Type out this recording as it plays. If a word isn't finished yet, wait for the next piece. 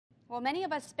Well, many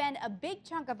of us spend a big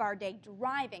chunk of our day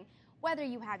driving. Whether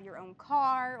you have your own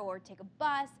car or take a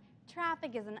bus,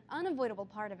 traffic is an unavoidable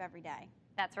part of every day.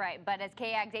 That's right, but as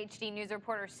KAGS HD News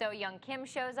reporter So Young Kim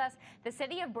shows us, the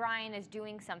city of Bryan is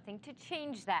doing something to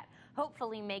change that,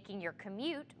 hopefully making your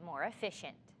commute more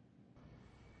efficient.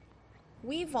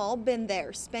 We've all been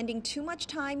there, spending too much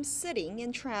time sitting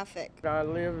in traffic. I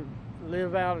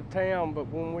live out of town, but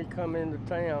when we come into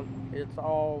town, it's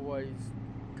always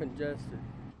congested.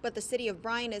 But the city of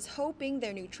Bryan is hoping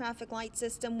their new traffic light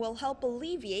system will help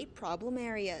alleviate problem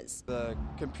areas. The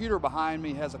computer behind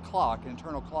me has a clock, an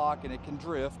internal clock, and it can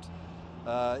drift.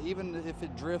 Even if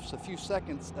it drifts a few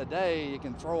seconds a day, it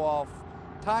can throw off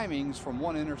timings from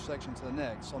one intersection to the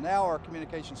next. So now our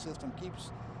communication system keeps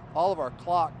all of our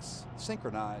clocks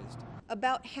synchronized.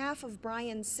 About half of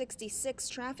Bryan's 66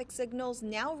 traffic signals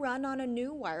now run on a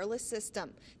new wireless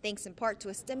system, thanks in part to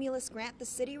a stimulus grant the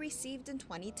city received in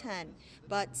 2010.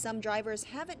 But some drivers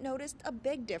haven't noticed a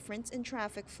big difference in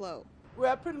traffic flow.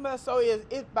 Well, pretty much so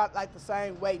it's about like the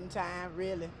same waiting time,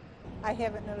 really. I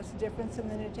haven't noticed a difference in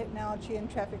the new technology,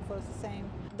 and traffic flow is the same.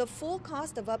 The full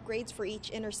cost of upgrades for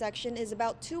each intersection is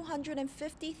about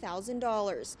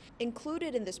 $250,000.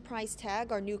 Included in this price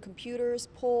tag are new computers,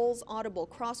 poles, audible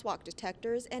crosswalk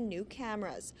detectors, and new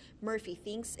cameras. Murphy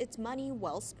thinks it's money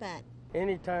well spent.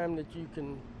 Anytime that you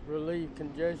can relieve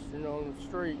congestion on the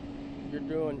street, you're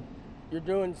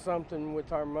doing something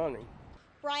with our money.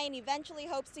 Bryan eventually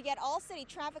hopes to get all city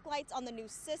traffic lights on the new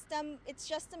system. It's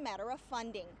just a matter of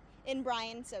funding. In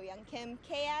Bryan, So Young Kim,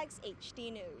 KAGS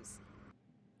HD News.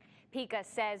 PICA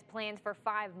says plans for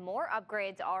 5 more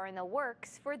upgrades are in the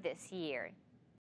works for this year.